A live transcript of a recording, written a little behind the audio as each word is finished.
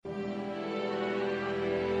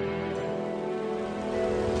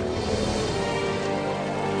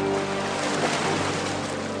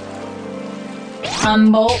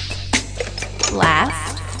Humboldt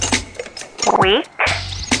last week.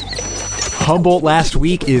 Humboldt Last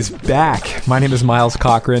Week is back. My name is Miles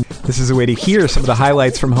Cochran. This is a way to hear some of the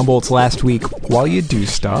highlights from Humboldt's last week while you do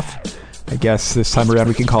stuff. I guess this time around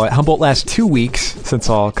we can call it Humboldt Last 2 Weeks, since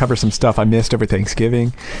I'll cover some stuff I missed over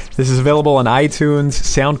Thanksgiving. This is available on iTunes,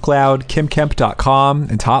 SoundCloud, KimKemp.com,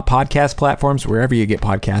 and top podcast platforms, wherever you get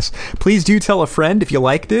podcasts. Please do tell a friend if you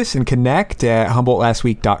like this and connect at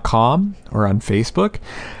HumboldtLastWeek.com or on Facebook.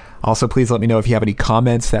 Also, please let me know if you have any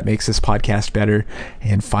comments that makes this podcast better.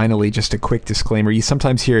 And finally, just a quick disclaimer, you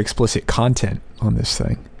sometimes hear explicit content on this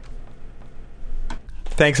thing.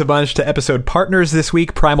 Thanks a bunch to episode partners this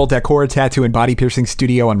week: Primal Decor Tattoo and Body Piercing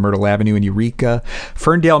Studio on Myrtle Avenue in Eureka,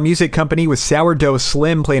 Ferndale Music Company with Sourdough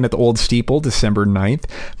Slim playing at the Old Steeple December 9th,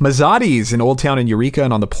 Mazzotti's in Old Town in Eureka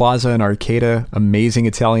and on the Plaza in Arcata, amazing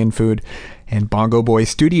Italian food, and Bongo Boy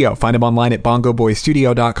Studio. Find them online at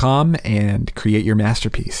bongoboystudio.com and create your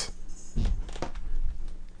masterpiece.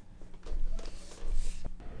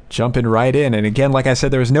 Jumping right in, and again, like I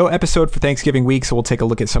said, there was no episode for Thanksgiving week, so we'll take a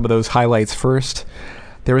look at some of those highlights first.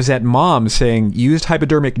 There was that mom saying used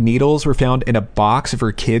hypodermic needles were found in a box of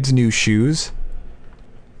her kids' new shoes.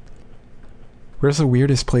 Where's the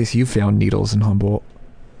weirdest place you found needles in Humboldt?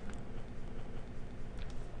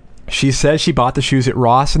 She says she bought the shoes at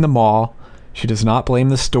Ross in the mall. She does not blame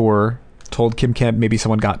the store. Told Kim Kemp maybe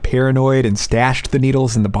someone got paranoid and stashed the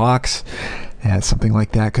needles in the box. Yeah, something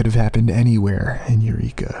like that could have happened anywhere in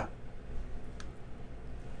Eureka.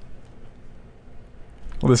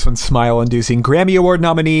 Well, this one's smile-inducing. Grammy Award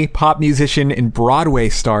nominee, pop musician, and Broadway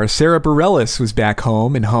star Sarah Bareilles was back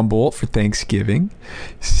home in Humboldt for Thanksgiving.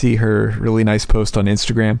 See her really nice post on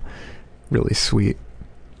Instagram. Really sweet.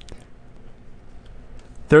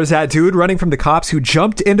 There's that dude running from the cops who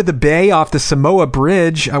jumped into the bay off the Samoa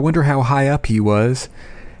Bridge. I wonder how high up he was.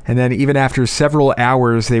 And then even after several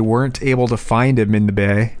hours, they weren't able to find him in the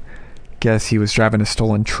bay. Guess he was driving a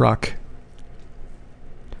stolen truck.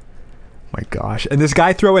 My gosh. And this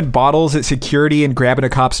guy throwing bottles at security and grabbing a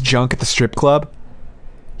cop's junk at the strip club.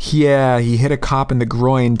 Yeah, he hit a cop in the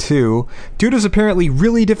groin too. Dude was apparently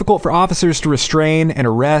really difficult for officers to restrain and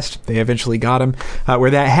arrest. They eventually got him. Where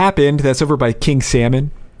that happened, that's over by King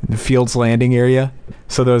Salmon, in the Fields Landing area.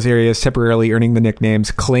 So those areas temporarily earning the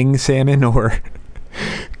nicknames Kling Salmon or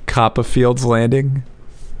Cop of Fields Landing.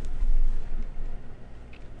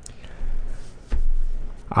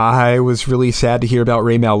 I was really sad to hear about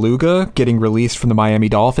Ray Maluga getting released from the Miami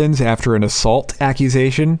Dolphins after an assault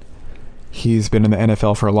accusation. He's been in the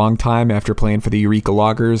NFL for a long time after playing for the Eureka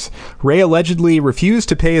Loggers. Ray allegedly refused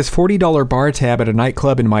to pay his $40 bar tab at a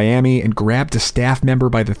nightclub in Miami and grabbed a staff member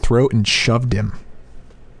by the throat and shoved him.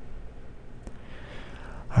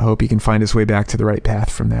 I hope he can find his way back to the right path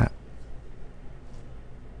from that.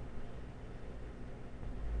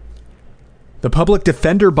 The public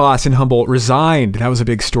defender boss in Humboldt resigned. That was a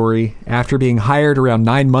big story. After being hired around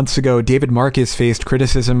 9 months ago, David Marcus faced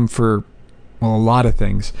criticism for, well, a lot of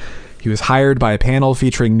things. He was hired by a panel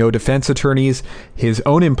featuring no defense attorneys. His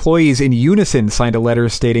own employees in unison signed a letter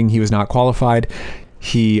stating he was not qualified.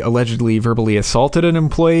 He allegedly verbally assaulted an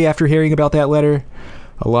employee after hearing about that letter.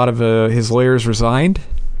 A lot of his lawyers resigned.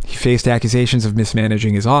 He faced accusations of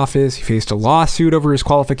mismanaging his office. He faced a lawsuit over his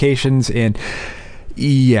qualifications, and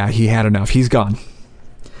yeah, he had enough. He's gone.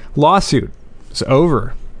 Lawsuit is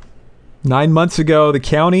over. 9 months ago, the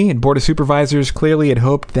county and Board of Supervisors clearly had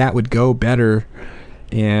hoped that would go better.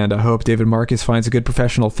 And I hope David Marcus finds a good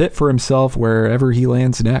professional fit for himself wherever he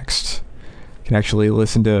lands next. You can actually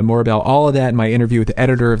listen to more about all of that in my interview with the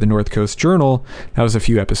editor of the North Coast Journal. That was a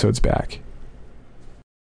few episodes back.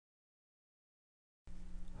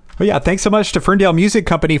 Well, yeah, thanks so much to Ferndale Music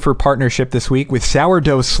Company for partnership this week with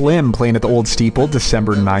Sourdough Slim playing at the Old Steeple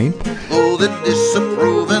December 9th. Oh, the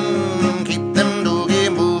disapproving, keep them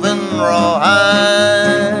doogie moving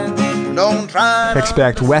rawhide. Don't try.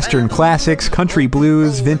 Expect Western classics, country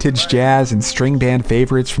blues, vintage jazz, and string band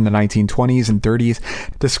favorites from the 1920s and 30s,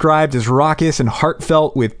 described as raucous and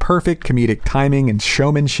heartfelt with perfect comedic timing and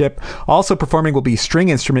showmanship. Also performing will be string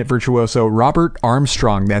instrument virtuoso Robert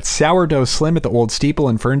Armstrong. That's Sourdough Slim at the Old Steeple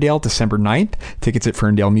in Ferndale, December 9th. Tickets at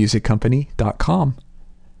FerndaleMusicCompany.com.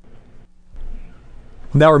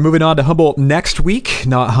 Now we're moving on to Humboldt next week,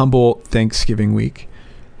 not Humboldt Thanksgiving week.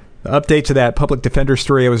 The update to that public defender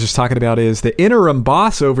story I was just talking about is the interim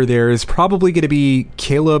boss over there is probably going to be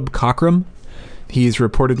Caleb Cochran. He's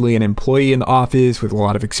reportedly an employee in the office with a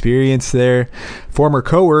lot of experience there. Former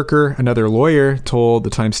coworker, another lawyer, told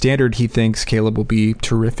the Times Standard he thinks Caleb will be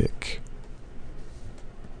terrific.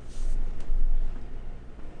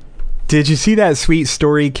 Did you see that sweet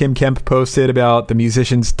story Kim Kemp posted about the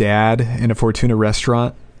musician's dad in a Fortuna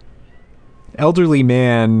restaurant? Elderly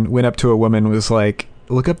man went up to a woman and was like,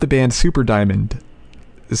 look up the band Super Diamond.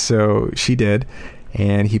 So she did,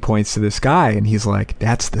 and he points to this guy and he's like,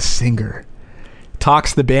 that's the singer.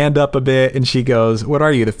 Talks the band up a bit and she goes, what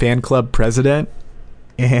are you, the fan club president?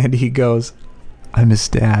 And he goes, I'm his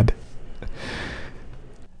dad.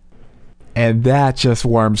 And that just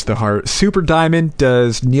warms the heart. Super Diamond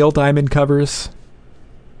does Neil Diamond covers.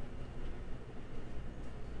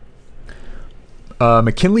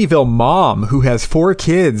 McKinleyville mom, who has 4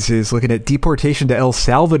 kids, is looking at deportation to El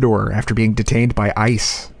Salvador after being detained by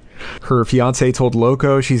ICE. Her fiancé told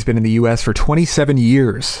Loco she's been in the U.S. for 27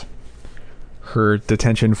 years. Her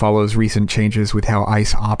detention follows recent changes with how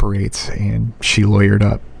ICE operates, and she lawyered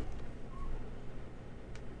up.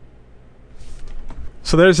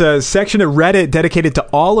 So there's a section of Reddit dedicated to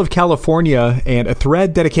all of California and a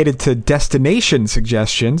thread dedicated to destination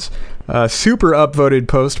suggestions. A super upvoted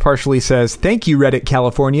post partially says, thank you, Reddit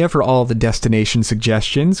California, for all the destination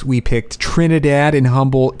suggestions. We picked Trinidad in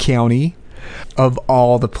Humboldt County of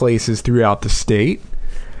all the places throughout the state.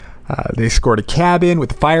 They scored a cabin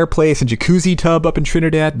with a fireplace and jacuzzi tub up in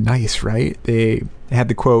Trinidad. Nice, right? They had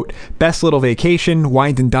the quote, best little vacation,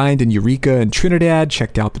 wined and dined in Eureka and Trinidad,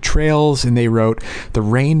 checked out the trails, and they wrote, the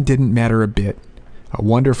rain didn't matter a bit. A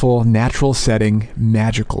wonderful, natural setting,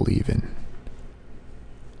 magical even.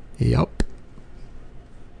 Yup.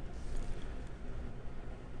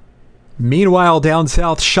 Meanwhile, down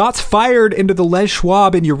south, shots fired into the Les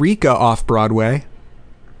Schwab in Eureka off-Broadway.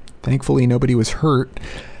 Thankfully, nobody was hurt.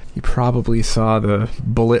 You probably saw the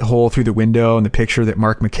bullet hole through the window in the picture that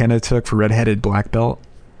Mark McKenna took for Redheaded Black Belt.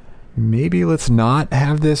 Maybe let's not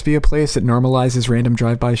have this be a place that normalizes random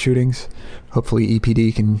drive-by shootings. Hopefully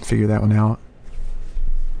EPD can figure that one out.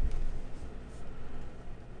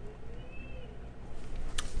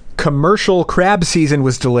 Commercial crab season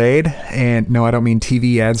was delayed. And no, I don't mean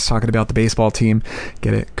TV ads talking about the baseball team.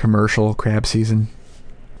 Get it? Commercial crab season.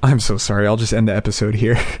 I'm so sorry. I'll just end the episode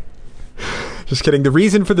here. Just kidding. The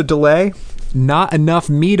reason for the delay, not enough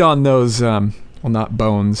meat on those, well, not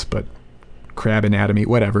bones, but crab anatomy,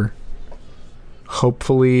 whatever.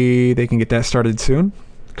 Hopefully they can get that started soon.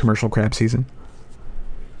 Commercial crab season.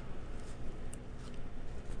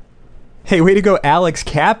 Hey, way to go, Alex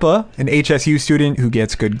Kappa, an HSU student who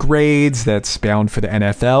gets good grades, that's bound for the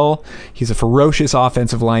NFL. He's a ferocious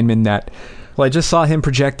offensive lineman that, well, I just saw him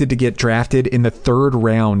projected to get drafted in the 3rd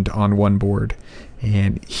round on one board.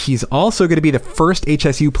 And he's also going to be the first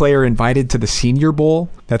HSU player invited to the Senior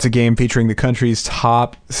Bowl. That's a game featuring the country's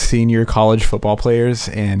top senior college football players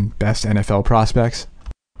and best NFL prospects.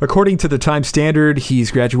 According to the Times Standard,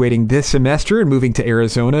 he's graduating this semester and moving to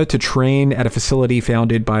Arizona to train at a facility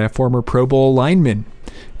founded by a former Pro Bowl lineman.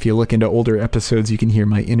 If you look into older episodes, you can hear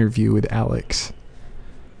my interview with Alex.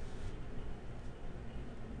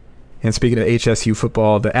 And speaking of HSU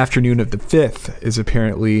football, the afternoon of the 5th is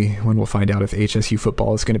apparently when we'll find out if HSU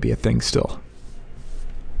football is going to be a thing still.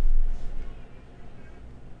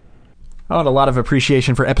 Oh, and a lot of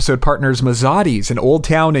appreciation for episode partners Mazzotti in Old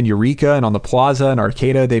Town and Eureka and on the Plaza and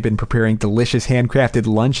Arcata. They've been preparing delicious handcrafted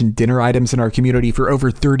lunch and dinner items in our community for over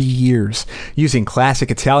 30 years, using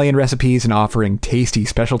classic Italian recipes and offering tasty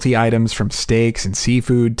specialty items from steaks and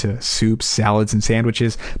seafood to soups, salads, and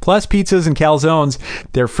sandwiches, plus pizzas and calzones.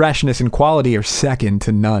 Their freshness and quality are second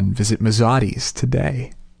to none. Visit Mazzotti's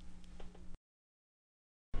today.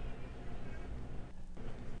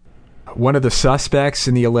 One of the suspects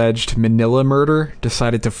in the alleged Manila murder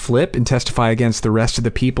decided to flip and testify against the rest of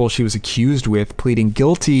the people she was accused with, pleading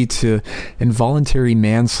guilty to involuntary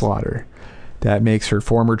manslaughter. That makes her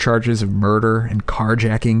former charges of murder and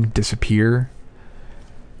carjacking disappear.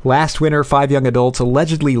 Last winter, 5 young adults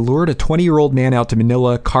allegedly lured a 20-year-old man out to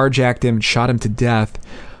Manila, carjacked him, and shot him to death.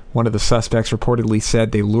 One of the suspects reportedly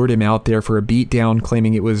said they lured him out there for a beatdown,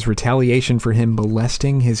 claiming it was retaliation for him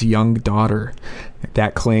molesting his young daughter.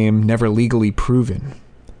 That claim never legally proven.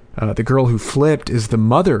 The girl who flipped is the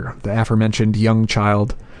mother of the aforementioned young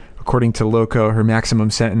child. According to Loco, her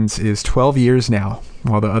maximum sentence is 12 years now,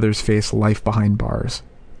 while the others face life behind bars.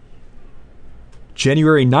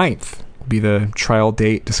 January 9th will be the trial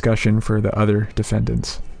date discussion for the other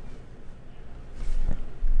defendants.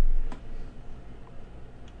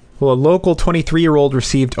 Well, a local 23-year-old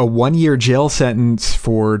received a 1-year jail sentence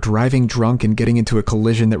for driving drunk and getting into a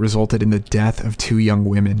collision that resulted in the death of 2 young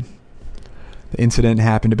women. The incident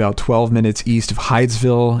happened about 12 minutes east of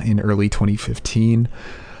Hydesville in early 2015.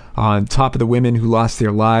 On top of the women who lost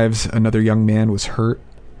their lives, another young man was hurt.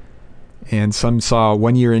 And some saw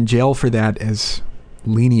 1 year in jail for that as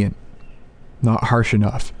lenient, not harsh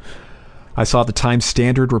enough. I saw the Times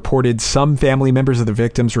Standard reported some family members of the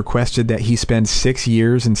victims requested that he spend 6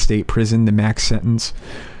 years in state prison, the max sentence.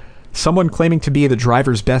 Someone claiming to be the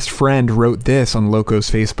driver's best friend wrote this on Loco's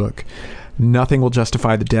Facebook. Nothing will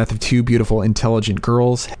justify the death of two beautiful, intelligent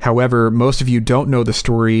girls. However, most of you don't know the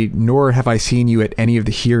story, nor have I seen you at any of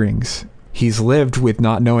the hearings. He's lived with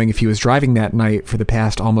not knowing if he was driving that night for the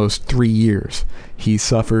past almost 3 years. He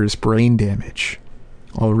suffers brain damage.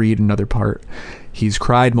 I'll read another part. He's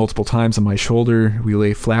cried multiple times on my shoulder. We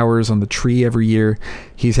lay flowers on the tree every year.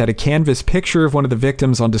 He's had a canvas picture of one of the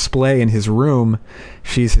victims on display in his room.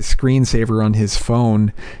 She's his screensaver on his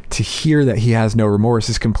phone. To hear that he has no remorse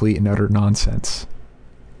is complete and utter nonsense.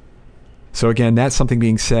 So again, that's something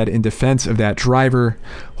being said in defense of that driver,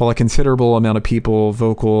 while a considerable amount of people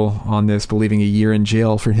vocal on this believing a year in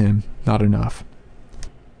jail for him, not enough.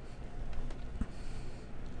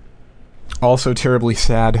 Also terribly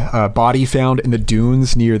sad, a body found in the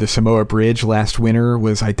dunes near the Samoa Bridge last winter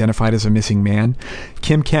was identified as a missing man.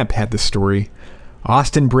 Kim Kemp had the story.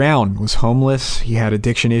 Austin Brown was homeless. He had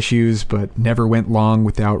addiction issues, but never went long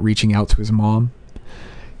without reaching out to his mom.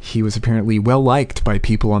 He was apparently well liked by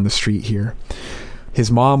people on the street here. His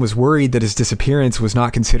mom was worried that his disappearance was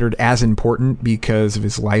not considered as important because of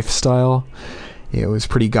his lifestyle. It was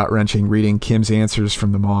pretty gut-wrenching reading Kim's answers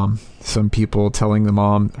from the mom. Some people telling the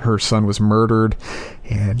mom her son was murdered,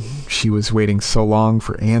 and she was waiting so long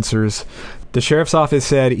for answers. The sheriff's office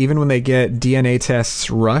said even when they get DNA tests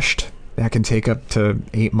rushed, that can take up to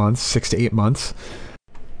 8 months, 6 to 8 months.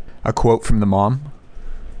 A quote from the mom: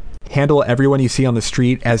 "Handle everyone you see on the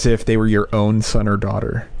street as if they were your own son or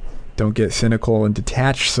daughter. Don't get cynical and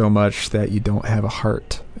detached so much that you don't have a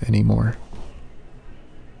heart anymore."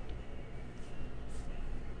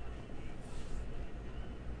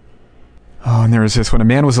 Oh, and there was this one. A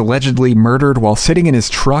man was allegedly murdered while sitting in his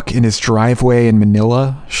truck in his driveway in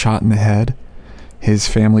Manila, shot in the head. His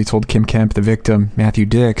family told Kim Kemp the victim, Matthew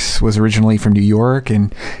Dix, was originally from New York,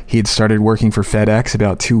 and he had started working for FedEx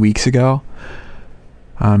about 2 weeks ago.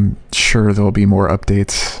 I'm sure there'll be more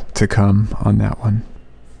updates to come on that one.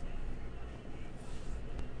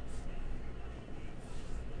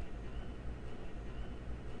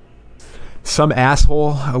 Some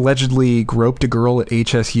asshole allegedly groped a girl at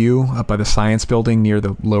HSU up by the science building near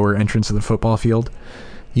the lower entrance of the football field.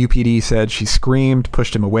 UPD said she screamed,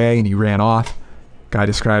 pushed him away, and he ran off. Guy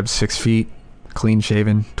described 6 feet,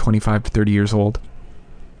 clean-shaven, 25 to 30 years old.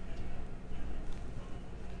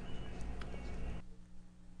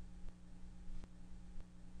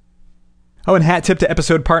 Oh, and hat tip to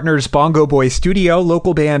episode partners Bongo Boy Studio.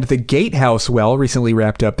 Local band The Gatehouse Well recently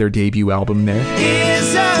wrapped up their debut album there.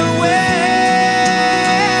 Is our way.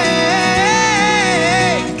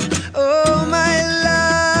 Oh, my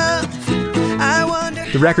love. I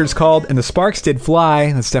wonder. The record's called And the Sparks Did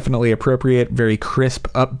Fly. That's definitely appropriate. Very crisp,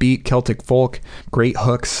 upbeat Celtic folk. Great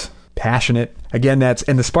hooks. Passionate. Again, that's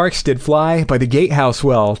And the Sparks Did Fly by The Gatehouse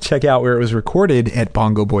Well. Check out where it was recorded at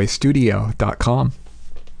bongoboystudio.com.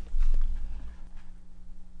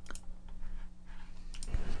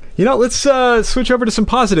 You know, let's switch over to some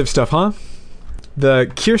positive stuff, huh?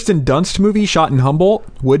 The Kirsten Dunst movie shot in Humboldt,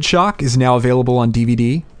 Woodshock, is now available on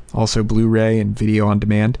DVD, also Blu-ray and video on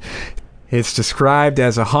demand. It's described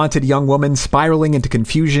as a haunted young woman spiraling into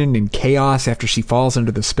confusion and chaos after she falls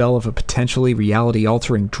under the spell of a potentially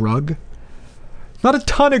reality-altering drug. Not a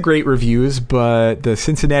ton of great reviews, but the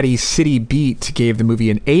Cincinnati City Beat gave the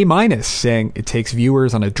movie an A-, saying it takes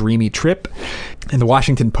viewers on a dreamy trip. And the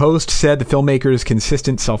Washington Post said the filmmaker's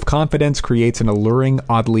consistent self-confidence creates an alluring,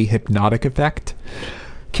 oddly hypnotic effect.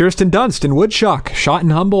 Kirsten Dunst in Woodshock, shot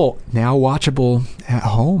in Humboldt, now watchable at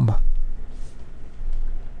home.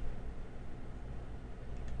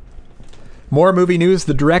 More movie news.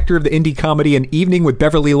 The director of the indie comedy An Evening with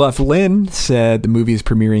Beverly Luff Linn said the movie is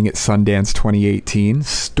premiering at Sundance 2018,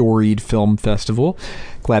 Storied Film Festival.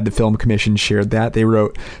 Glad the Film Commission shared that. They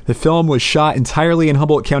wrote, the film was shot entirely in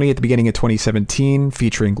Humboldt County at the beginning of 2017,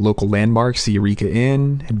 featuring local landmarks, the Eureka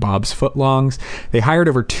Inn and Bob's Footlongs. They hired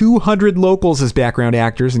over 200 locals as background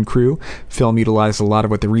actors and crew. Film utilized a lot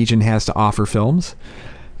of what the region has to offer films.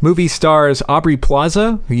 Movie stars Aubrey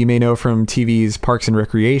Plaza, who you may know from TV's Parks and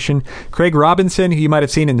Recreation, Craig Robinson, who you might have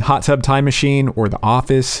seen in Hot Tub Time Machine or The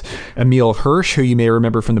Office, Emile Hirsch, who you may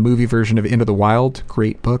remember from the movie version of Into the Wild,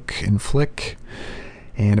 great book and flick,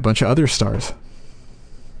 and a bunch of other stars.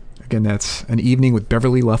 Again, that's An Evening with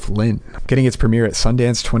Beverly Luff Linn, getting its premiere at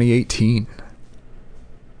Sundance 2018.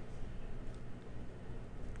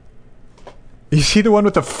 You see the one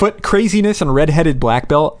with the foot craziness and red-headed black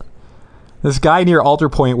belt? This guy near Alder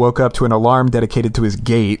Point woke up to an alarm dedicated to his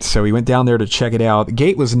gate, so he went down there to check it out. The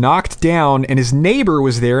gate was knocked down, and his neighbor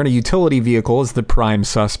was there in a utility vehicle as the prime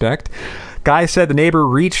suspect. Guy said the neighbor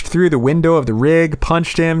reached through the window of the rig,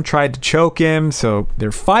 punched him, tried to choke him, so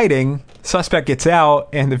they're fighting. Suspect gets out,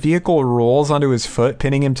 and the vehicle rolls onto his foot,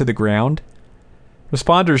 pinning him to the ground.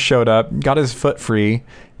 Responders showed up, got his foot free.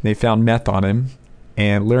 They found meth on him,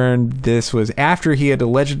 and learned this was after he had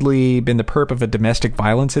allegedly been the perp of a domestic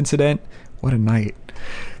violence incident. What a night.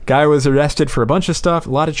 Guy was arrested for a bunch of stuff, a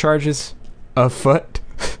lot of charges. Afoot.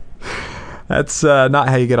 That's not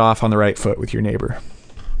how you get off on the right foot with your neighbor.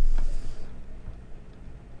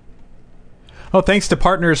 Oh, thanks to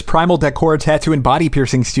partners Primal Decor Tattoo and Body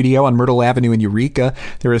Piercing Studio on Myrtle Avenue in Eureka.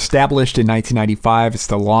 They were established in 1995. It's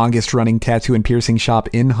the longest running tattoo and piercing shop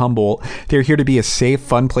in Humboldt. They're here to be a safe,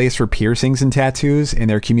 fun place for piercings and tattoos, and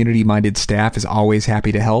their community-minded staff is always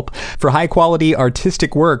happy to help. For high-quality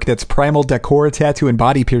artistic work, that's Primal Decor Tattoo and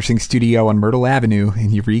Body Piercing Studio on Myrtle Avenue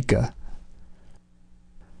in Eureka.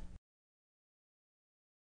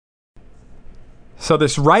 So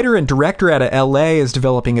this writer and director out of LA is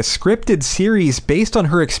developing a scripted series based on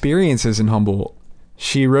her experiences in Humboldt.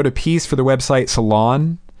 She wrote a piece for the website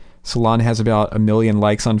Salon. Salon has about 1 million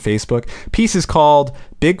likes on Facebook. Piece is called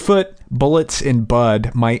Bigfoot, Bullets, and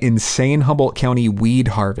Bud, My Insane Humboldt County Weed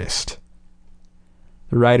Harvest.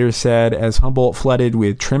 The writer said, as Humboldt flooded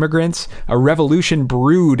with trimmigrants, a revolution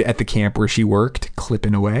brewed at the camp where she worked,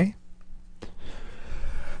 clipping away.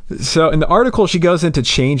 So in the article, she goes into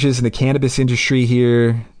changes in the cannabis industry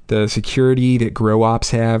here, the security that grow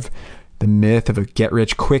ops have, the myth of a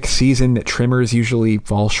get-rich-quick season that trimmers usually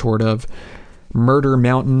fall short of, Murder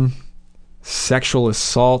Mountain, sexual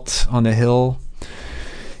assault on the Hill,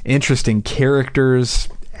 interesting characters,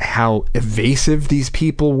 how evasive these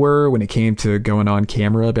people were when it came to going on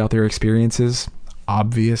camera about their experiences,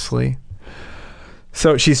 obviously.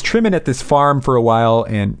 So she's trimming at this farm for a while,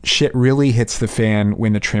 and shit really hits the fan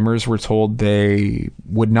when the trimmers were told they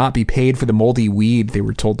would not be paid for the moldy weed they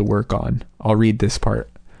were told to work on. I'll read this part.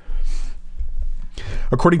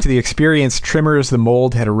 According to the experienced trimmers, the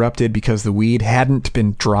mold had erupted because the weed hadn't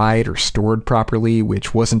been dried or stored properly,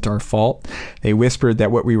 which wasn't our fault. They whispered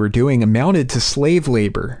that what we were doing amounted to slave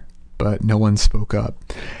labor, but no one spoke up.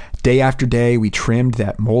 Day after day, we trimmed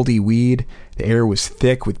that moldy weed. The air was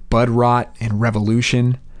thick with bud rot and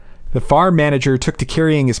revolution. The farm manager took to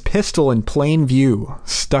carrying his pistol in plain view,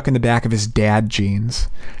 stuck in the back of his dad jeans.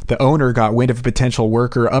 The owner got wind of a potential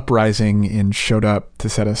worker uprising and showed up to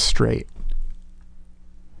set us straight.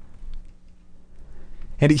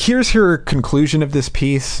 And here's her conclusion of this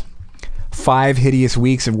piece. 5 hideous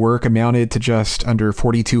weeks of work amounted to just under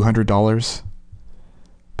 $4,200.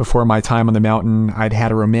 Before my time on the mountain, I'd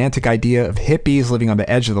had a romantic idea of hippies living on the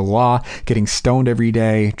edge of the law, getting stoned every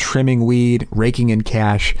day, trimming weed, raking in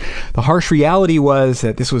cash. The harsh reality was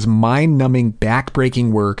that this was mind-numbing,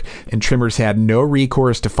 back-breaking work, and trimmers had no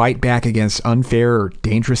recourse to fight back against unfair or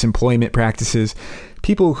dangerous employment practices.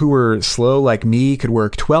 People who were slow like me could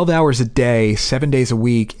work 12 hours a day, 7 days a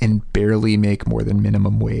week, and barely make more than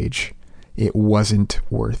minimum wage. It wasn't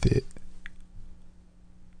worth it.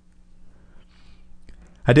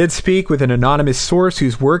 I did speak with an anonymous source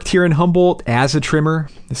who's worked here in Humboldt as a trimmer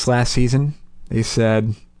this last season. They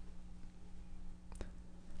said,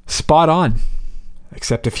 spot on,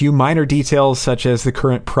 except a few minor details such as the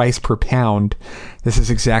current price per pound. This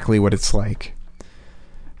is exactly what it's like.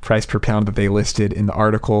 Price per pound that they listed in the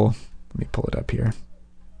article. Let me pull it up here.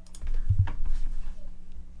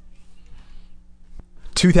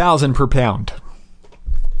 $2,000 per pound.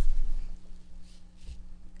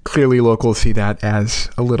 Clearly, locals see that as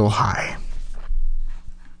a little high.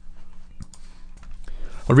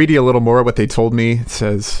 I'll read you a little more what they told me. It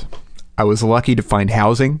says, I was lucky to find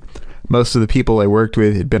housing. Most of the people I worked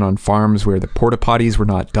with had been on farms where the porta potties were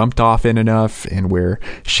not dumped often enough and where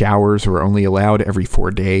showers were only allowed every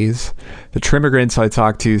 4 days. The trimmigrants I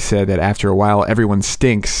talked to said that after a while, everyone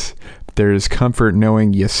stinks. There's comfort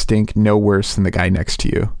knowing you stink no worse than the guy next to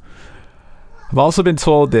you. I've also been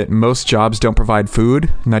told that most jobs don't provide food,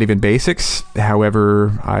 not even basics.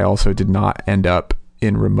 However, I also did not end up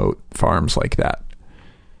in remote farms like that.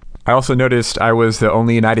 I also noticed I was the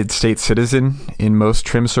only United States citizen in most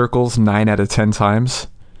trim circles 9 out of 10 times.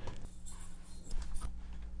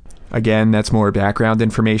 Again, that's more background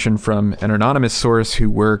information from an anonymous source who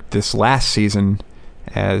worked this last season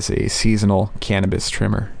as a seasonal cannabis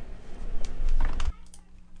trimmer.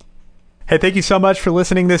 Hey, thank you so much for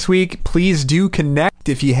listening this week. Please do connect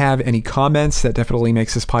if you have any comments. That definitely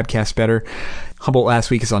makes this podcast better. Humboldt Last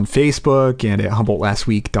Week is on Facebook and at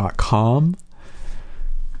HumboldtLastWeek.com.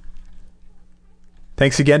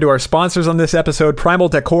 Thanks again to our sponsors on this episode: Primal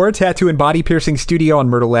Decor, tattoo and body piercing studio on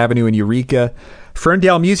Myrtle Avenue in Eureka;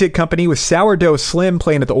 Ferndale Music Company with Sourdough Slim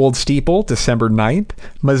playing at the Old Steeple December 9th;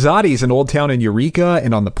 Mazzotti's in Old Town in Eureka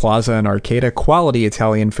and on the Plaza in Arcata, quality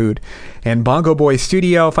Italian food; and Bongo Boy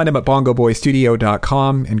Studio. Find them at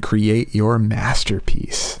bongoboystudio.com and create your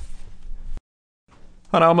masterpiece.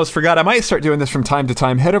 And I almost forgot, I might start doing this from time to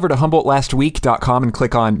time. Head over to HumboldtLastWeek.com and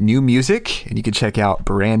click on New Music, and you can check out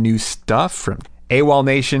brand new stuff from AWOL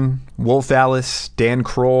Nation, Wolf Alice, Dan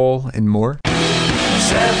Kroll, and more. 7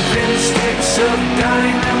 sticks of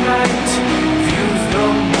dynamite, fuse the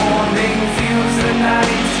morning, fuse the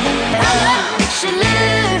night. She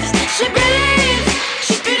lives, she breathes,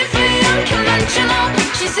 she's beautifully unconventional.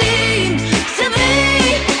 She's seen to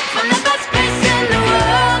be from the best place in the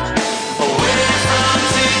world. Away from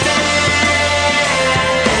today,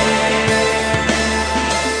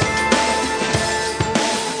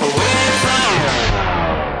 away from.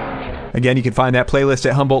 Again, you can find that playlist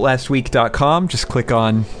at HumboldtLastWeek.com. Just click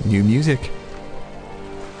on New Music.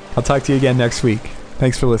 I'll talk to you again next week.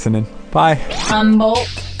 Thanks for listening. Bye. Humboldt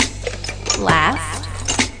Last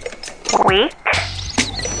Week.